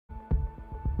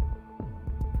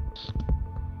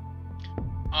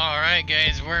Alright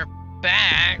guys, we're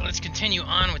back. Let's continue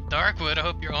on with Darkwood. I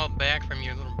hope you're all back from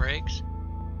your little breaks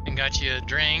and got you a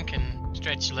drink and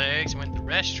stretched your legs and went to the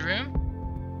restroom.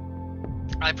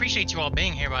 I appreciate you all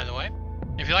being here, by the way.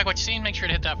 If you like what you see, make sure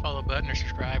to hit that follow button or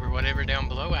subscribe or whatever down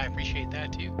below. I appreciate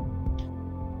that too.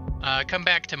 Come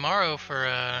back tomorrow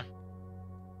for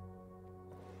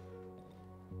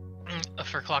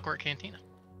Clockwork Cantina.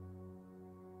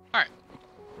 Alright.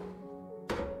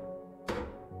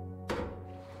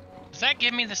 Does that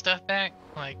give me the stuff back?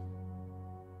 Like,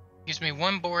 gives me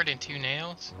 1 board and 2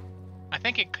 nails? I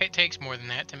think it takes more than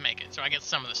that to make it, so I get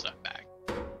some of the stuff back.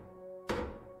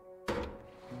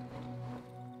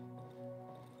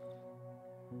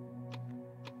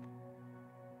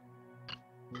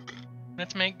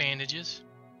 Let's make bandages.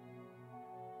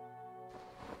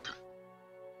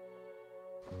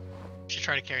 Should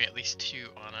try to carry at least 2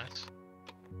 on us.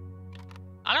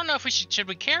 I don't know if we should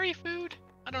we carry food?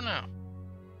 I don't know.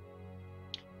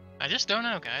 I just don't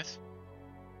know, guys.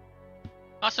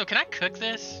 Also, can I cook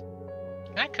this?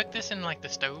 Can I cook this in, like, the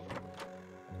stove?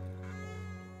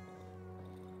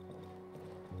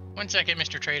 1 second,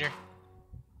 Mr. Trader.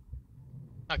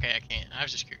 Okay, I can't. I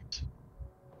was just curious.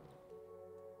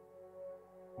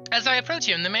 As I approach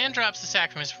him, the man drops the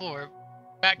sack from his floor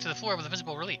back to the floor with a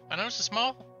visible relief. I notice a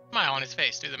small smile on his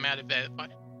face through the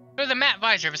matte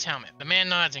visor of his helmet. The man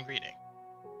nods in greeting.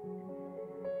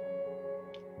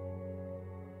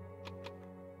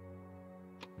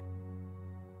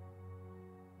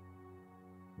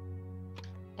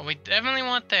 Well, we definitely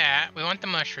want that. We want the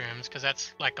mushrooms, because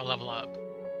that's like a level up.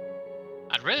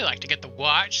 I'd really like to get the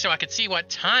watch so I could see what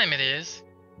time it is.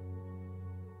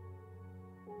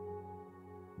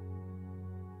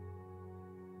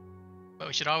 But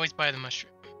we should always buy the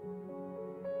mushroom.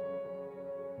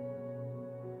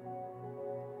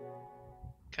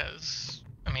 Because,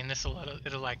 I mean,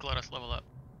 it'll like let us level up.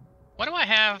 What do I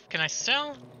have? Can I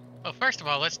sell? Oh, first of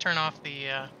all, let's turn off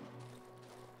the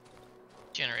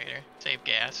generator. Save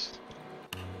gas.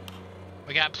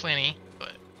 We got plenty,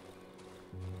 but...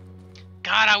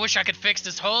 God, I wish I could fix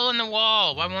this hole in the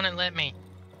wall. Why won't it let me?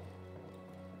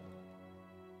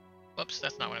 Whoops,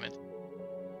 that's not what I meant.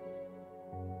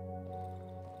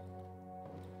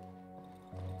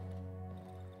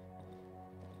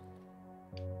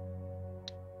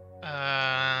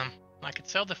 I could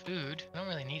sell the food. I don't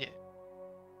really need it.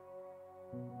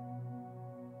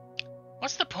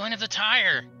 What's the point of the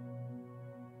tire?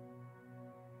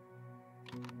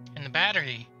 And the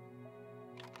battery?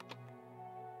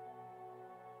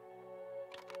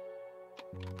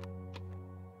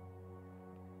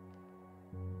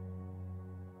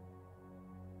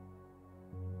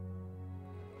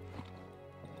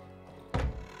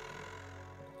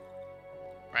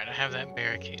 Right, I have that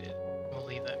barricaded. We'll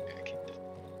leave that barricaded.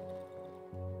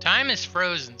 Time is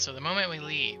frozen, so the moment we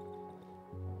leave.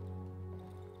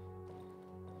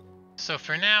 So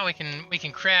for now, we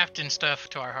can craft and stuff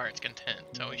to our heart's content.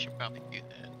 So we should probably do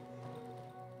that.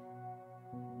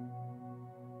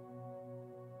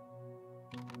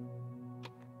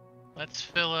 Let's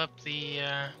fill up the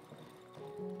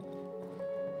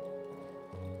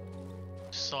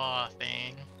saw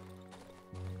thing.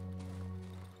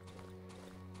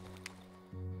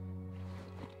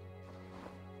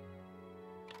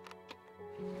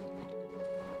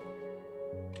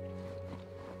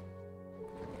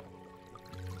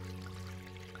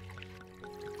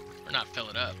 Or not fill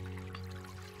it up.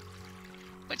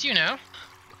 But you know.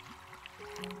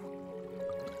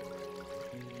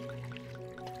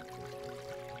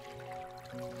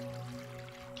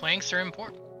 Planks are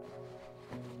important.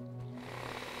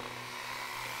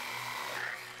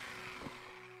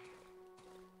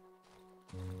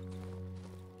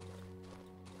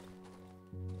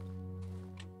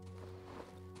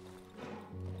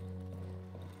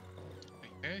 Be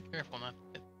very careful not to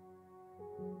hit.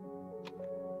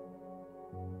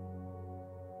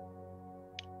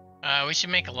 We should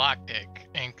make a lockpick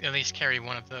and at least carry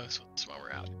 1 of those with us while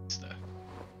we're out and stuff.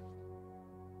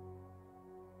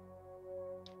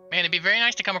 Man, it'd be very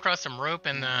nice to come across some rope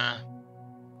and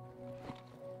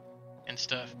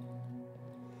stuff.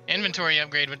 Inventory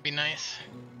upgrade would be nice.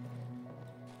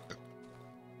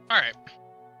 Alright.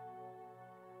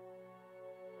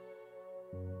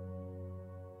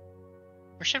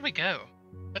 Where should we go?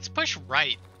 Let's push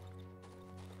right.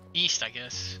 East, I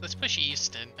guess. Let's push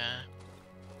east and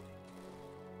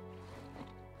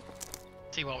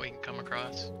see what we can come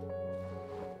across.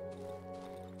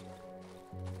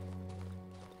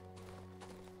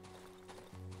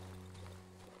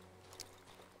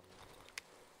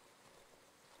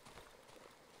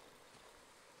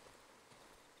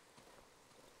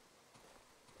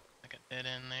 dead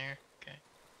end there. Okay.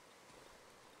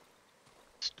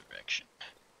 This direction.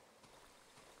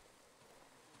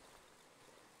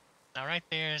 Now right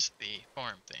there's the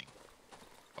farm thing.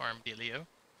 Farm dealio.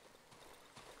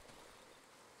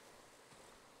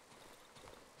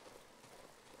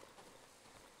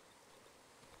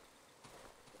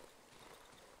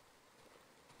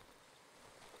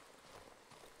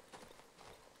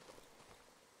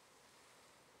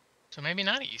 So maybe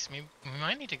not east. Maybe we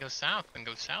might need to go south and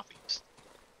go southeast.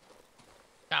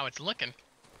 How it's looking.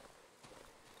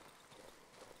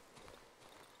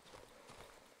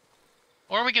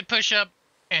 Or we could push up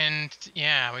and,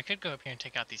 yeah, we could go up here and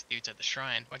take out these dudes at the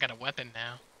shrine. I got a weapon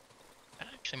now. That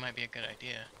actually might be a good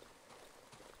idea.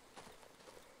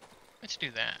 Let's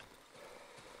do that.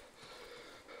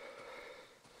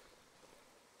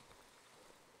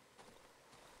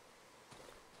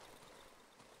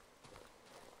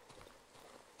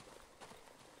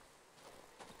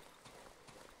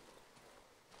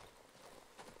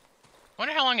 I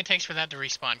wonder how long it takes for that to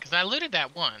respawn, because I looted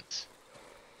that once.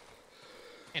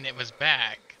 And it was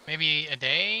back. Maybe a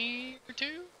day or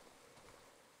two?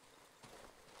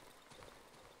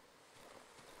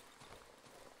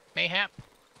 Mayhap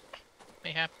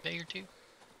a day or two.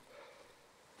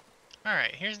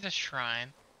 Alright, here's the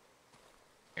shrine.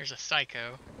 Here's a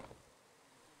psycho.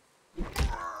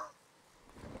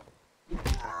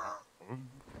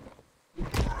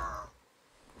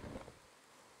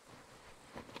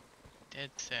 Dead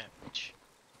savage.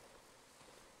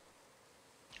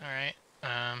 Alright,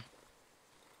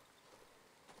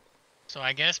 so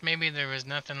I guess maybe there was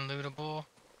nothing lootable.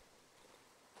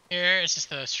 Here, it's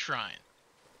just a shrine.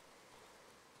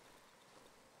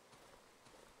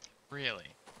 Really?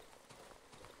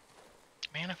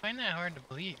 Man, I find that hard to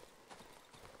believe.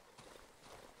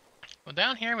 Well,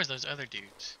 down here was those other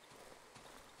dudes.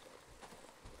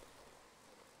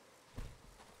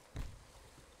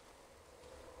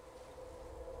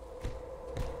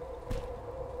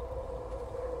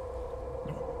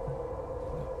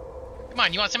 Come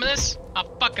on, you want some of this?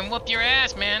 I'll fucking whoop your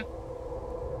ass, man.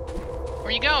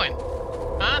 Where you going?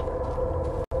 Huh?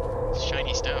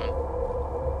 Shiny stone.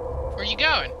 Where you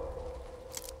going?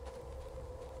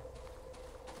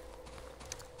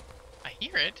 I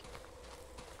hear it.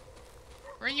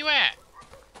 Where are you at?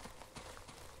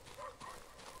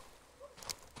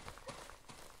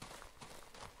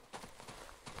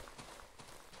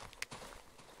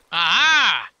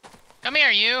 Aha! Come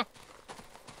here, you.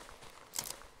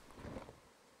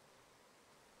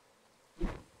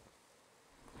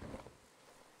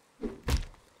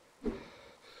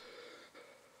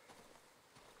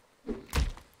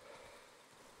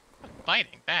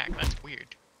 Fighting back, that's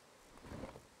weird.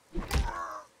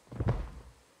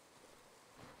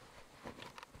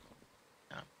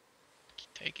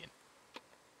 Keep taking.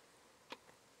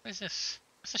 What is this?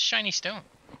 What's a shiny stone?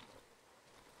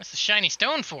 What's the shiny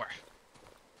stone for?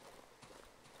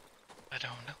 I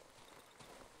don't know.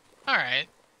 Alright,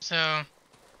 so...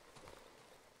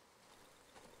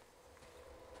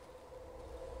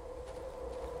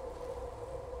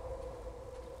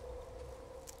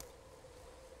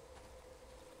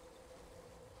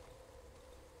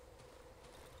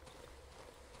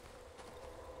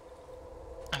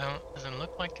 doesn't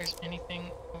look like there's anything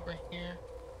over here.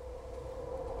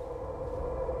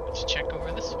 Let's check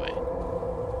over this way.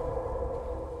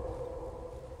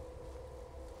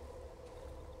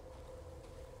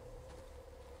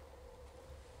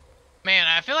 Man,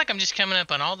 I feel like I'm just coming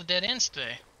up on all the dead ends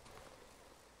today.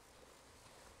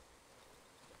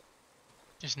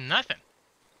 There's nothing.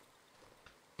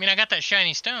 I mean, I got that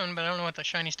shiny stone, but I don't know what that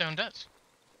shiny stone does.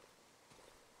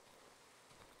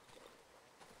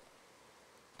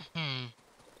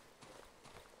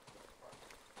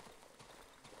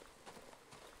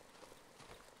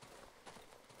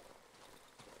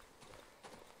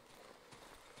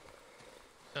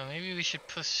 So maybe we should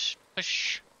push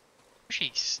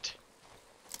east.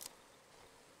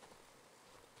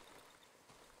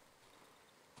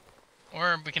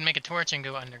 Or we can make a torch and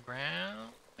go underground,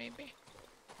 maybe?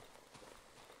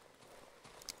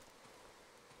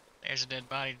 There's a dead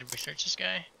body. Did we search this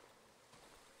guy?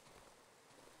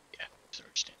 Yeah,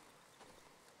 searched it.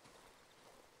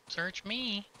 Search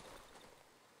me.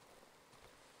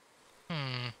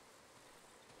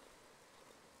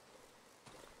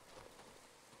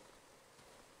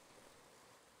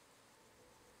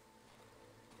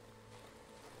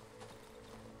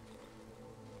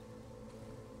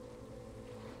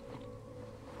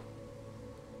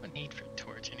 What need for a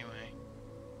torch anyway?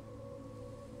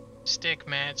 Stick,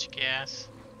 match, gas.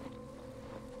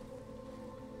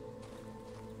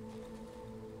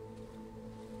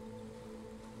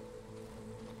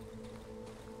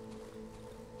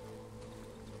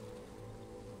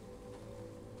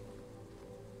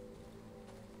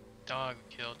 dog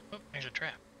we killed. Oh, there's a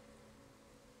trap.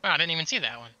 Wow, I didn't even see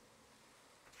that one.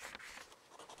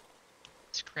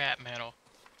 Scrap metal.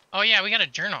 Oh yeah, we got a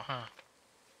journal, huh?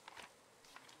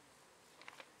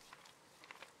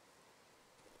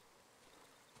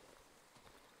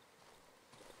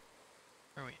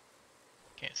 Where are we?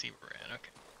 Can't see where we're at. Okay.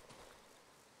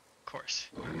 Of course.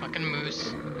 Fucking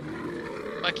moose.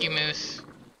 Fuck you, moose.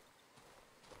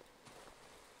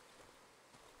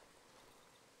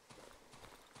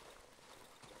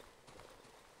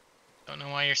 Don't know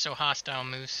why you're so hostile,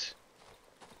 moose.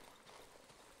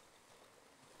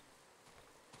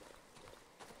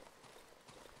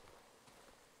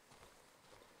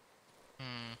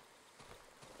 Hmm.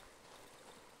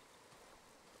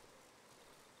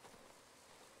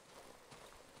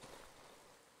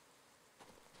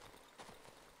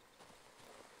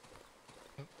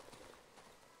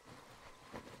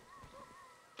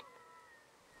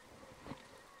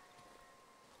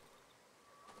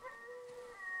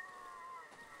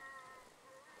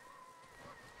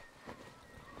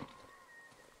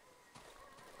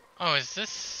 Oh, is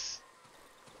this...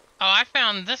 Oh, I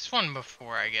found this one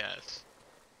before, I guess.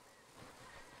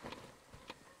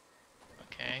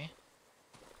 Okay.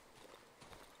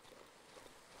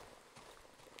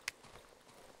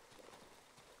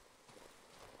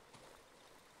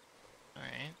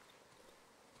 Alright.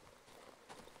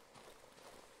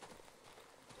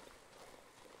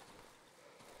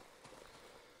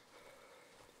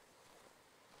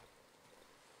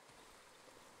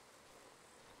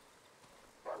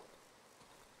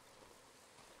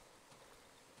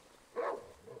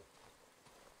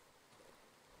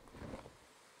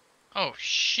 Oh,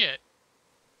 shit.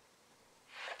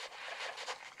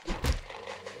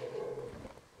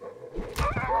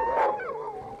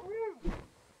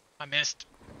 I missed.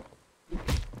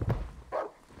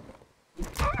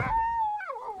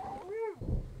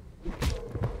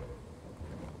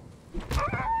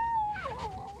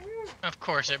 Of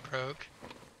course it broke.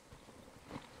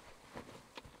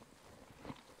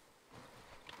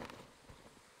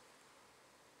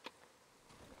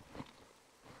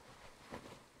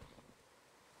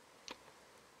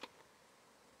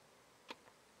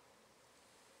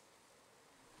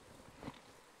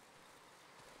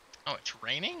 Oh, it's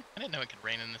raining? I didn't know it could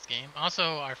rain in this game.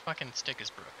 Also, our fucking stick is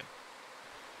broken.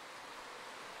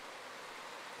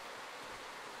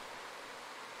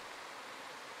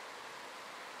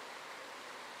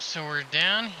 So we're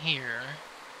down here.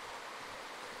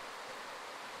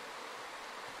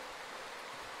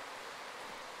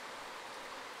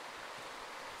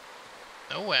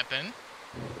 No weapon.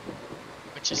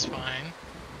 Which is fine.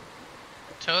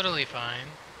 Totally fine.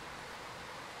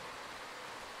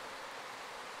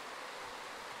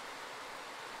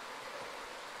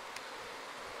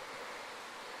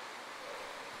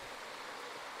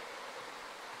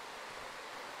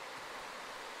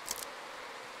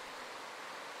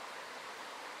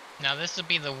 Now this would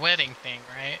be the wedding thing,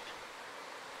 right?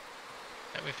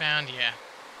 That we found? Yeah.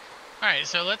 Alright,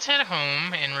 so let's head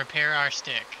home and repair our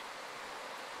stick.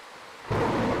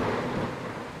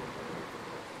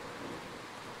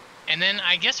 And then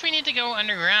I guess we need to go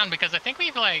underground because I think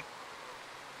we've like...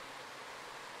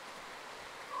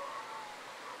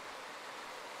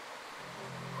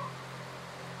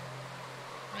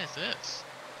 What is this?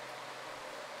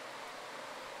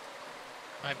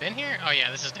 Have I been here? Oh yeah,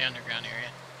 this is the underground area.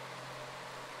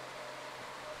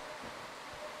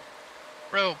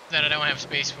 Rope that I don't have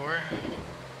space for.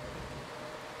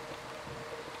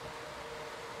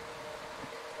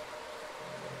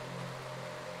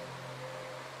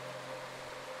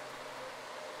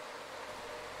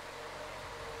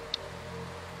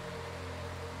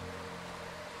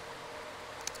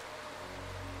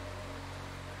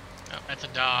 Oh, that's a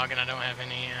dog, and I don't have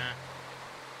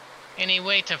any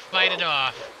way to fight it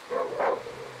off.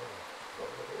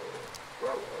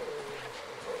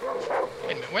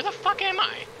 Wait a minute, where the fuck am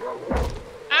I?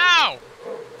 Ow!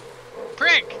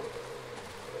 Prick!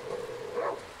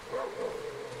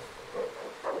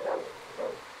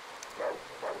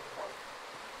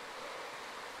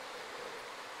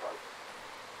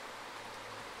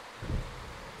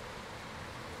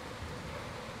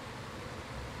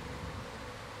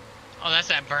 Oh, that's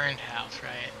that burned house,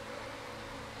 right?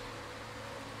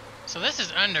 So this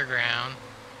is underground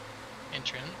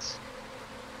entrance.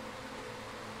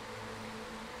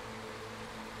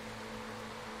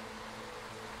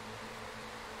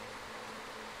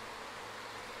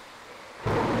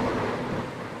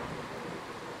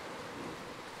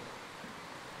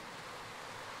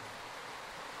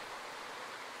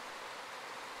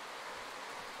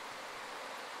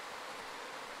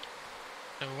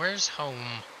 So where's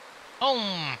home?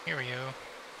 Home! Here we go.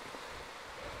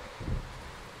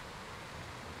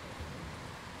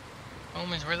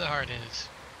 Home is where the heart is.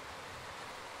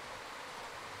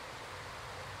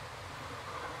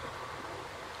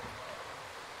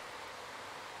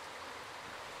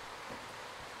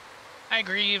 Hi,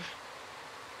 Grieve.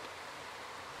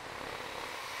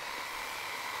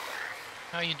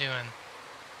 How you doing?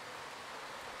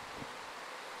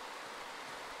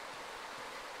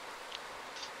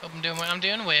 Hope I'm doing well. I'm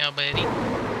doing well, buddy.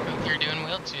 Hope you're doing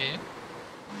well too.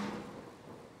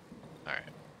 Alright.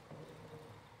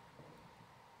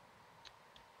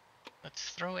 Let's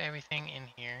throw everything in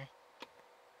here.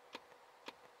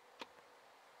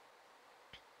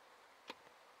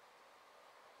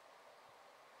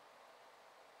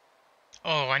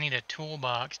 Oh, I need a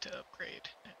toolbox to upgrade.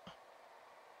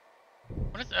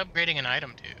 What does upgrading an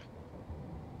item do?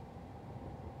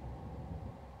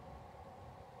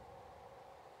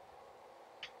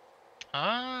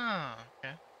 Ah,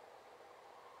 okay.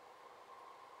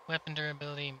 Weapon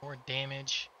durability, more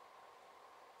damage.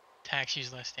 Attacks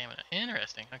use less stamina.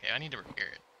 Interesting. Okay, I need to repair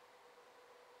it.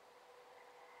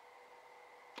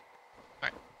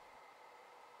 Alright.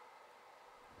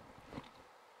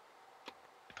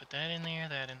 Put that in there,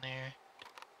 that in there.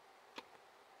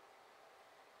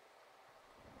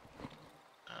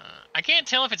 I can't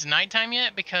tell if it's nighttime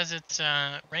yet because it's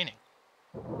raining.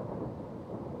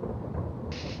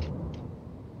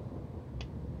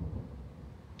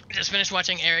 Just finished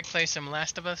watching Eric play some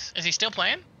Last of Us. Is he still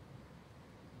playing?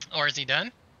 Or is he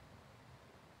done?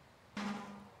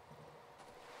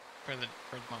 For the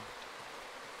moment.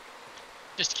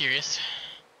 Just curious.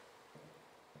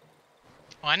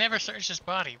 Oh, I never searched his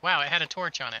body. Wow, it had a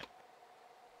torch on it.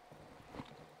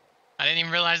 I didn't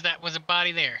even realize that was a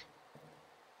body there.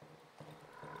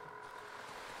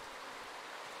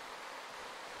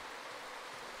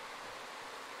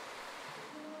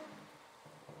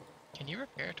 Can you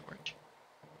repair a torch?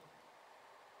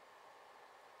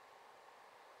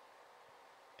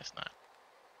 Guess not.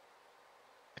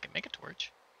 I can make a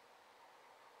torch.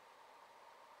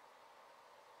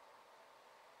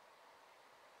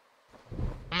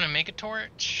 I'm gonna make a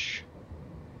torch.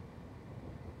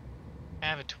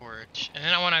 Have a torch. And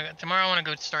then tomorrow I wanna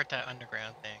go start that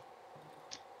underground thing.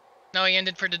 No, he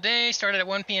ended for today, started at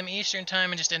 1 p.m. Eastern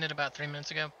time and just ended about 3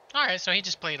 minutes ago. Alright, so he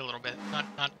just played a little bit.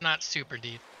 Not super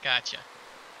deep. Gotcha.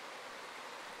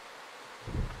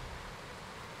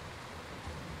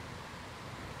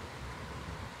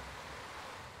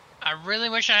 I really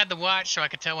wish I had the watch so I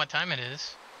could tell what time it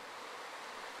is.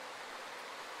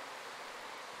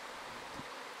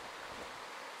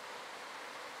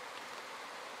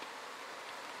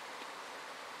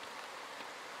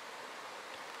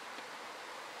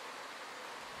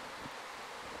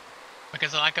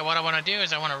 Because what I want to do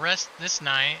is I want to rest this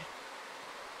night.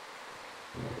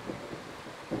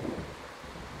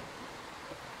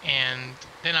 And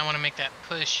then I want to make that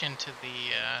push into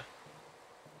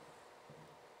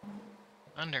the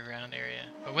underground area.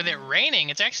 But with it raining,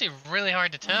 it's actually really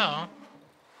hard to tell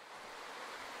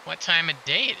what time of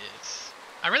day it is.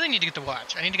 I really need to get the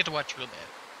watch. I need to get the watch real bad.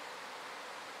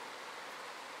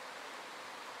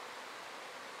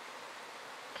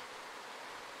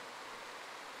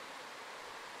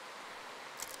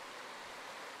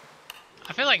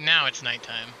 I feel like now it's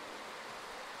nighttime.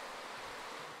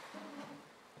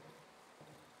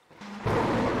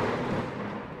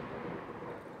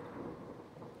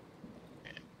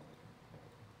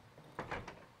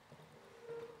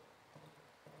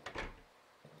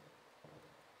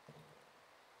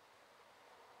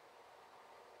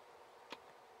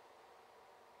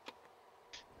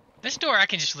 This door I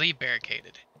can just leave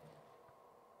barricaded.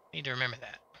 Need to remember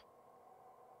that.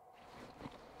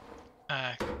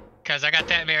 Because I got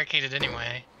that barricaded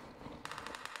anyway.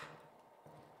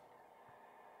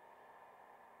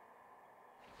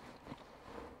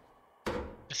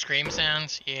 The scream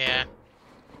sounds? Yeah.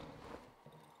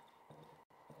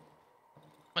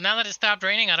 Well, now that it stopped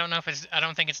raining, I don't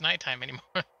think it's nighttime anymore.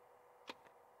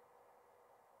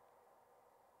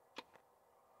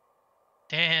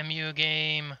 Damn you,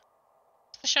 game.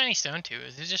 What's the shiny stone to?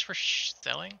 Is it just for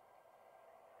selling?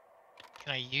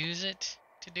 Can I use it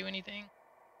to do anything?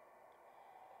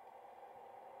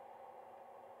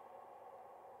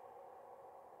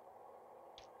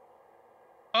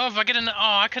 Oh, if I get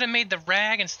I could have made the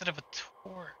rag instead of a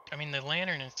torch. I mean, the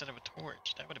lantern instead of a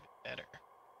torch. That would have been better.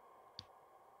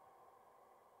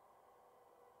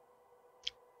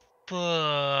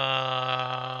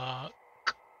 Fuck.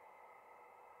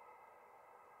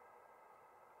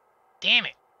 Damn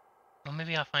it. Well,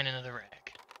 maybe I'll find another rag.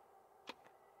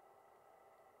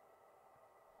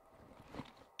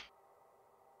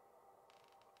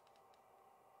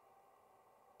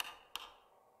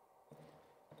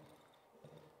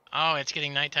 Oh, it's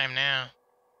getting nighttime now.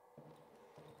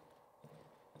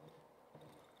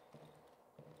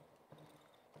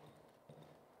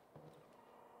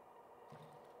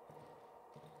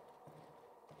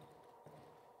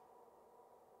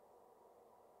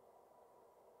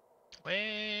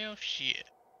 Well, shit.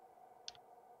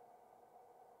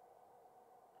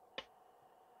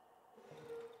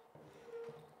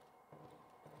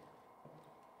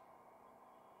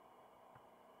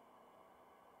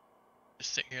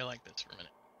 Just sit here like this for a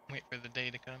minute. Wait for the day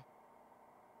to come.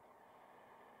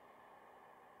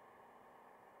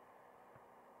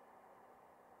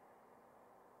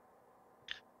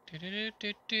 Do do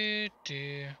do do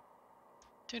do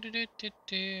do do do do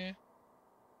do.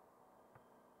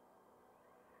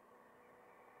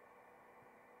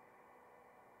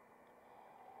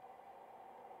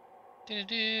 Do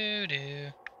do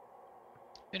do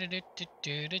do do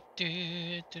do do do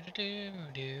do do do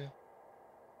do.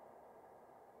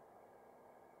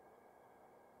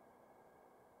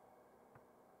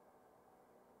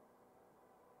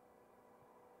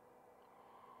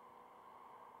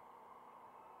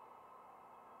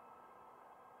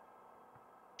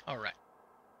 All right.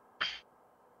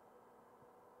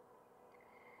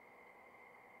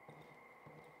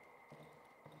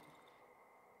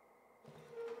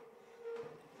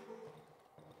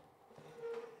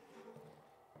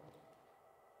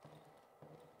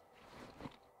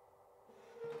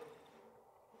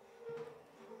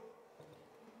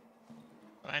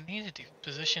 What I need to do,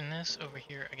 position this over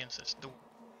here against this door.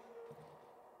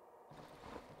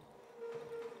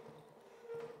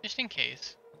 Just in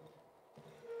case.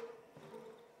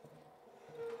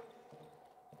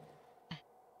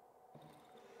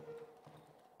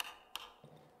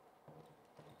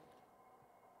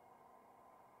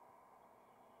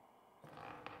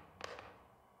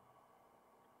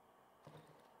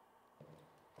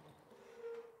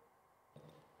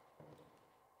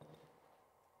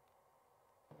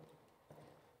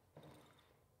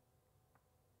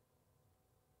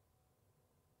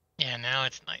 Yeah, now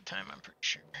it's nighttime, I'm pretty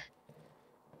sure.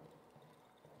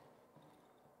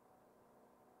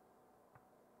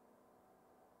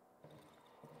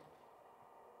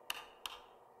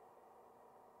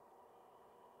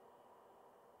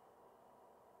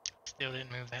 Still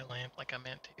didn't move that lamp like I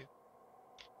meant to.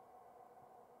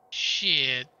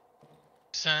 Shit,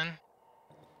 son.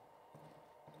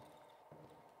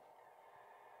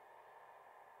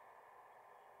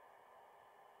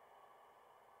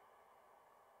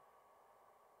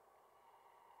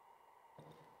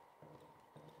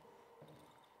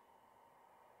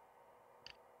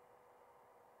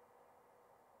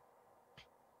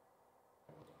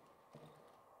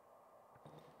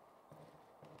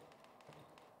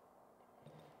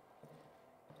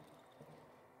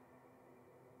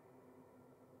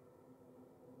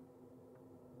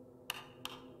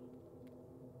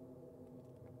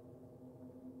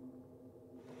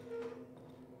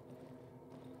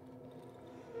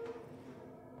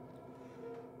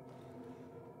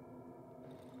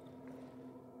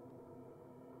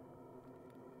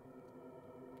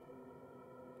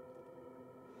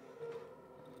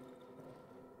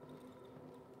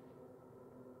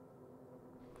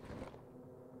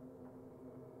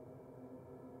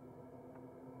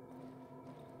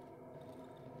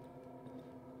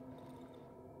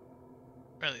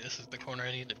 Really, this is the corner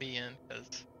I need to be in,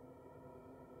 because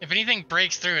if anything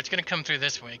breaks through, it's going to come through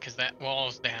this way, because that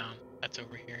wall's down. That's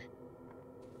over here.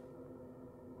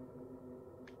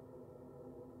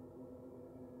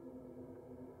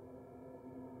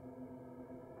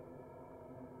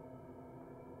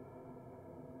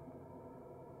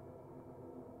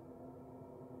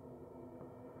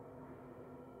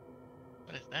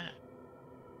 What is that?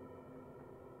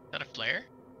 Is that a flare?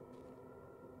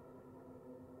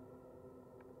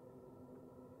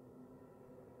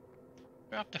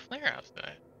 Drop the flare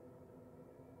outside.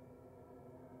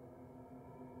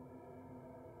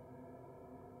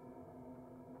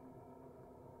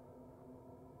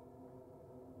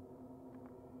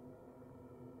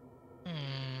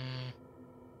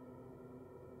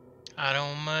 I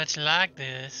don't much like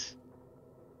this.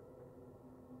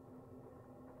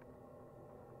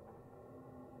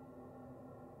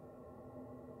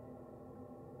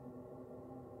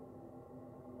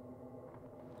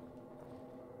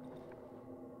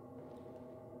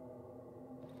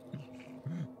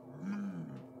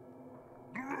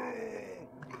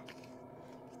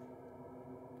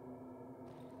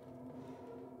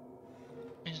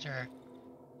 Is there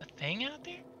a thing out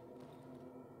there?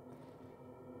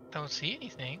 Don't see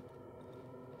anything.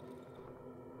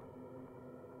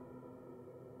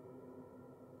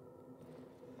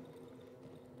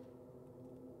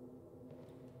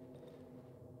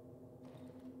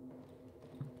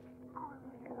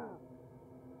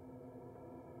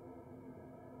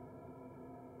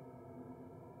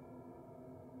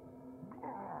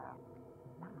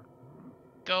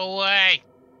 Go away!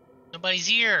 Nobody's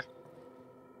here!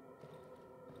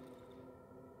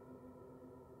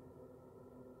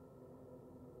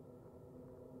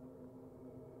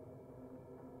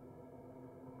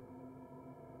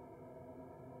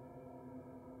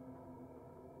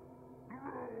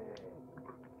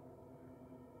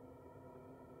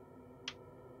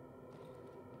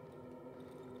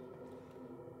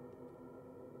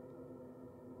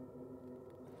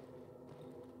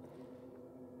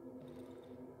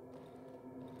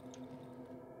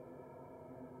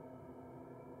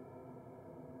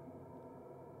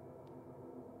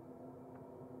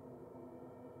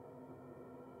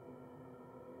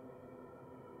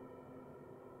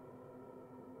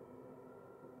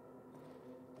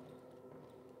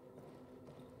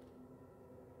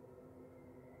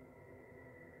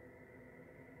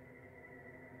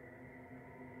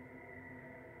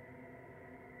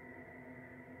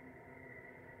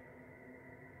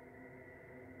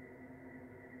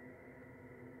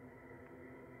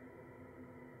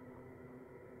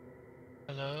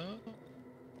 Hello?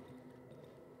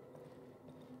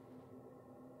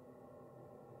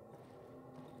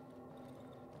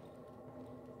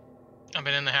 I've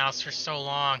been in the house for so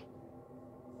long.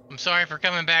 I'm sorry for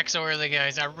coming back so early,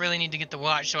 guys. I really need to get the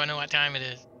watch so I know what time it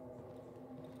is.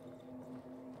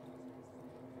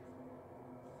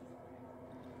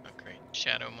 Oh, great.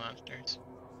 Shadow monsters.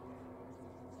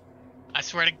 I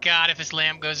swear to God, if this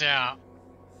lamp goes out.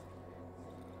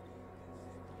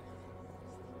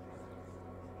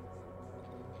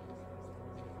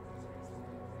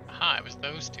 Aha, it was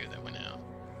those two that went out.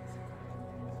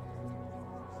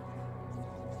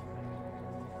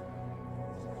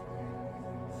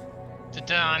 The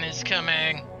dawn is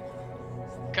coming.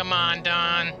 Come on,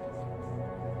 Dawn.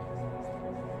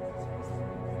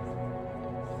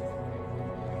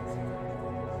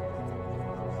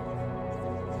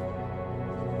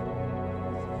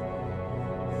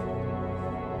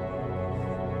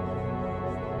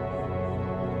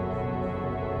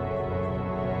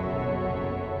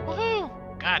 Woohoo!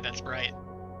 God, that's bright.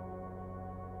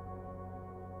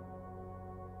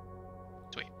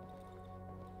 Sweet.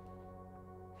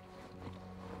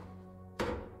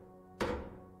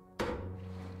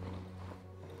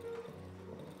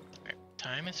 Alright,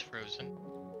 time is frozen.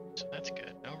 So that's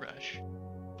good. No rush.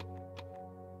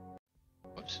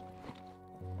 Whoops.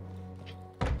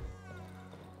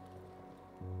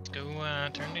 Let's go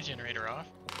turn the generator off.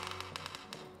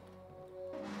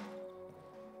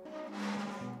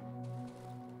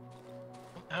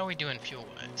 How are we doing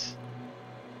fuel-wise?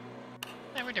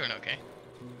 Yeah, we're doing okay.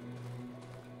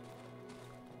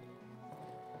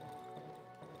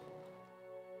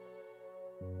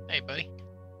 Hey, buddy.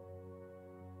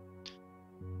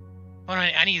 All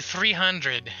right, I need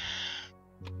 300.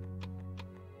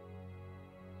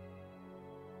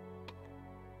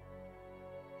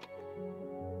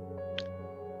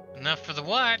 Enough for the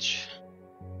watch.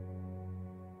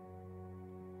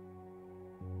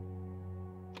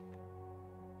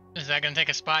 Is that gonna take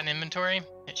a spot in inventory?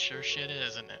 It sure shit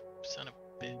is, isn't it? Son of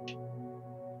a bitch.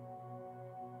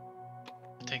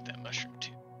 I'll take that mushroom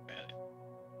too. Got it.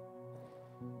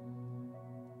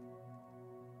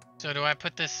 So do I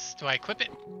put this, do I equip it?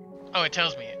 Oh, it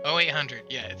tells me. 0800.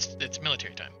 Yeah, it's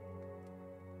military time.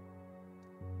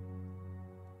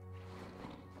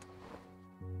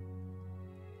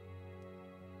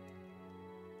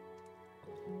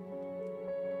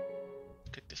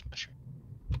 Cook this mushroom.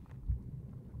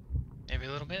 Maybe a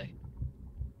little bit.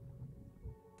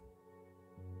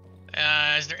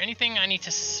 Is there anything I need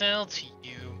to sell to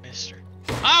you, mister?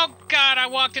 Oh God, I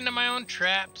walked into my own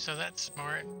trap, so that's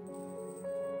smart.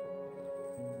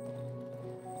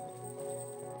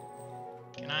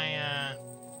 Can I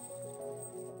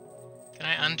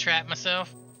untrap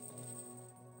myself?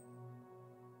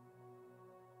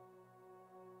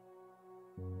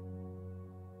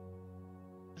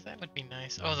 That would be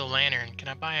nice. Oh, the lantern. Can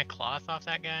I buy a cloth off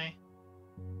that guy?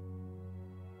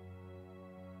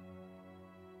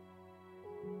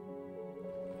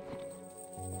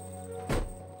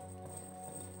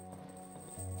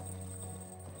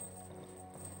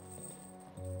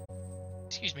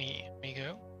 Excuse me,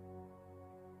 amigo.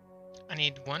 I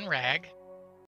need one rag.